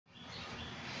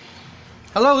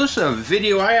Hello, this is a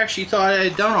video I actually thought I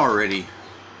had done already.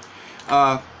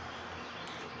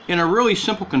 In a really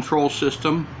simple control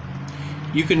system,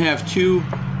 you can have two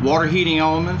water heating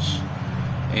elements,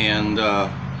 and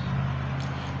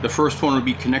the first one would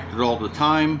be connected all the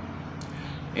time,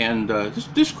 and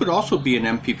this could also be an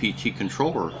MPPT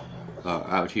controller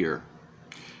out here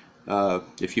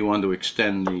if you wanted to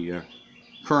extend the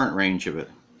current range of it.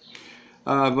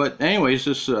 But anyways,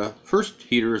 this first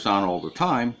heater is on all the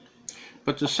time,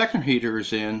 but the second heater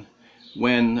is in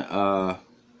when the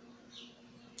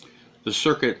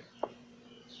circuit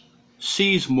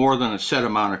sees more than a set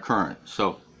amount of current.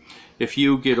 So if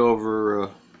you get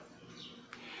over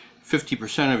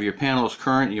 50% of your panel's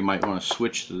current, you might want to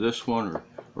switch to this one,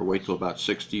 or wait till about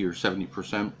 60 or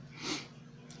 70%.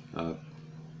 But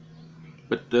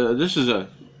this is a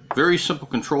very simple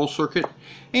control circuit,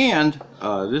 and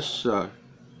this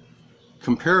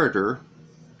comparator,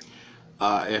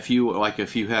 if you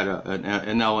had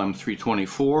an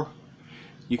LM324,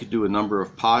 you could do a number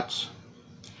of pots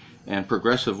and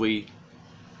progressively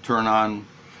turn on,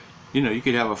 you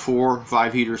could have a 4 or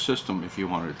 5 heater system if you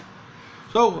wanted.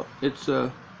 So it's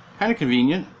kind of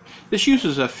convenient. This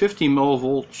uses a 50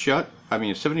 millivolt shunt,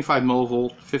 a 75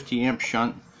 millivolt 50 amp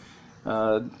shunt.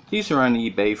 These are on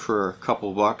eBay for a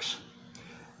couple bucks.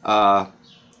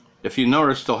 If you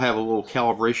notice, they'll have a little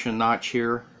calibration notch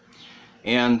here,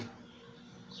 and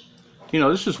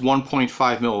this is 1.5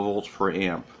 millivolts per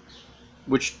amp,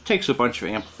 which takes a bunch of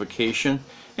amplification.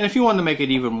 And if you want to make it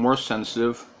even more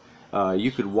sensitive,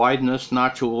 you could widen this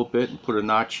notch a little bit and put a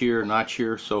notch here,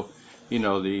 so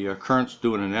the current's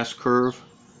doing an S-curve.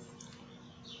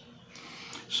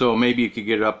 So maybe you could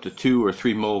get it up to 2 or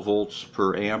 3 millivolts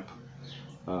per amp,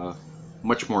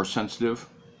 much more sensitive.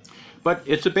 But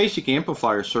it's a basic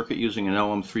amplifier circuit using an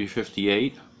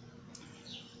LM358,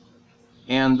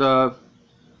 and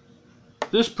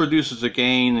this produces a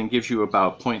gain and gives you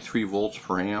about 0.3 volts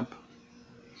per amp.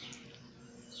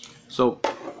 So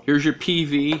here's your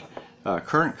PV.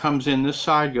 Current comes in this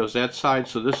side, goes that side,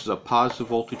 so this is a positive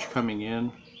voltage coming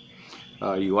in.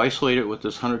 You isolate it with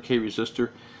this 100K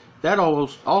resistor. That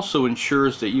also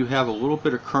ensures that you have a little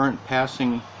bit of current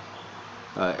passing.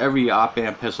 Every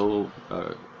op-amp has a little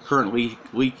current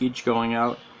leakage going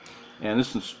out, and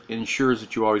this ensures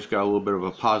that you always got a little bit of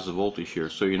a positive voltage here,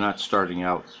 so you're not starting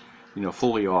out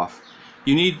fully off.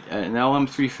 You need an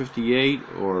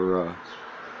LM358 or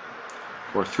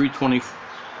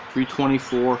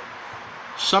 324,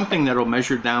 something that'll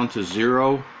measure down to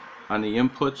 0 on the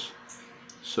inputs.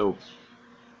 So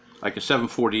like a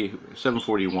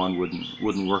 741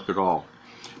 wouldn't work at all.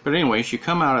 But anyways, you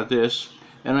come out of this,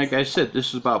 and like I said, this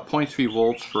is about 0.3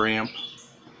 volts per amp.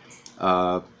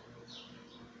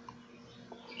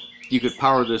 You could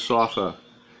power this off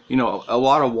a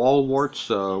lot of wall warts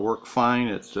work fine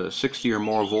at 60 or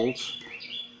more volts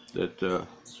that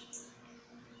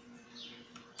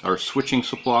are switching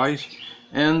supplies,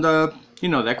 and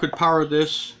that could power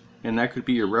this, and that could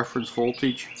be your reference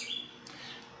voltage.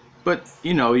 But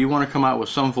you want to come out with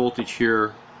some voltage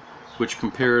here which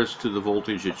compares to the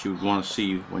voltage that you want to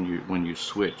see when you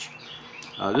switch.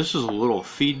 This is a little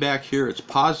feedback here. It's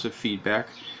positive feedback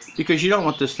because you don't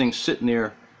want this thing sitting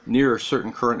there near a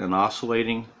certain current and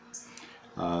oscillating.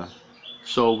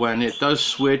 So when it does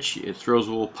switch, it throws a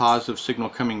little positive signal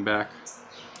coming back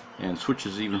and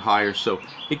switches even higher. So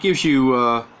it gives you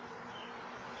a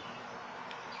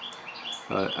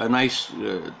nice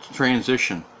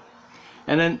transition.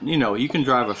 And then you can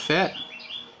drive a FET,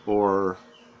 or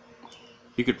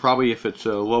you could probably, if it's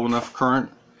a low enough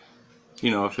current,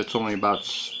 if it's only about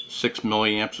 6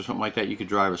 milliamps or something like that, you could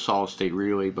drive a solid state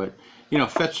relay. But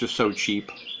FETs are so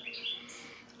cheap.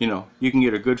 You can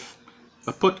get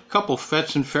put a couple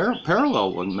FETs in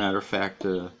parallel, as a matter of fact,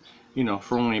 for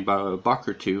only about $1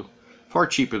 or $2, far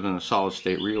cheaper than a solid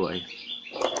state relay.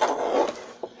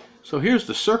 So here's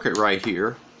the circuit right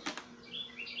here,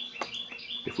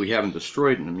 if we haven't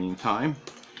destroyed it in the meantime.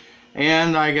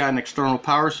 And I got an external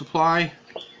power supply.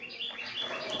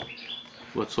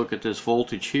 Let's look at this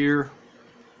voltage here.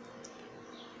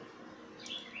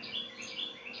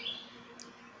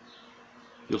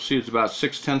 You'll see it's about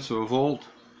 0.6 of a volt.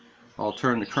 I'll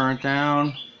turn the current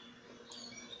down,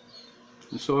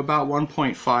 and so about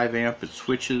 1.5 amp it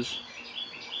switches.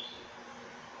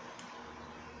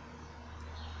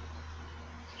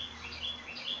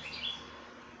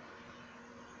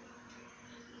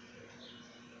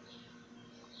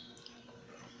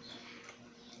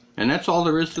 And that's all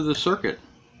there is to the circuit.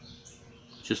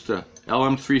 Just a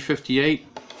LM358,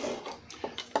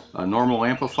 a normal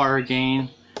amplifier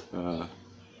gain,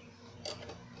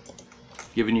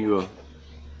 giving you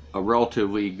a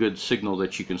relatively good signal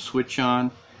that you can switch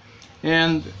on.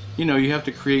 And you know, you have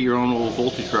to create your own little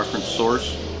voltage reference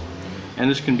source, and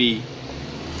this can be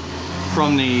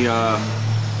from the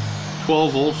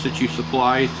 12 volts that you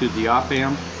supply to the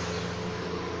op-amp,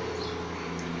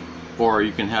 or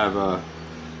you can have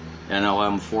an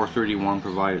LM431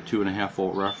 provide a 2.5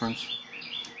 volt reference.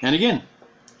 And again,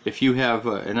 if you have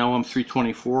an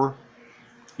LM324,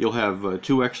 you'll have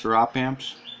 2 extra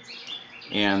op-amps,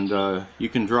 and you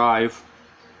can drive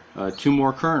 2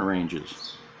 more current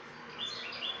ranges.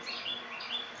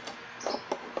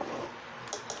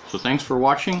 So thanks for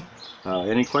watching.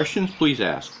 Any questions, please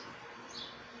ask.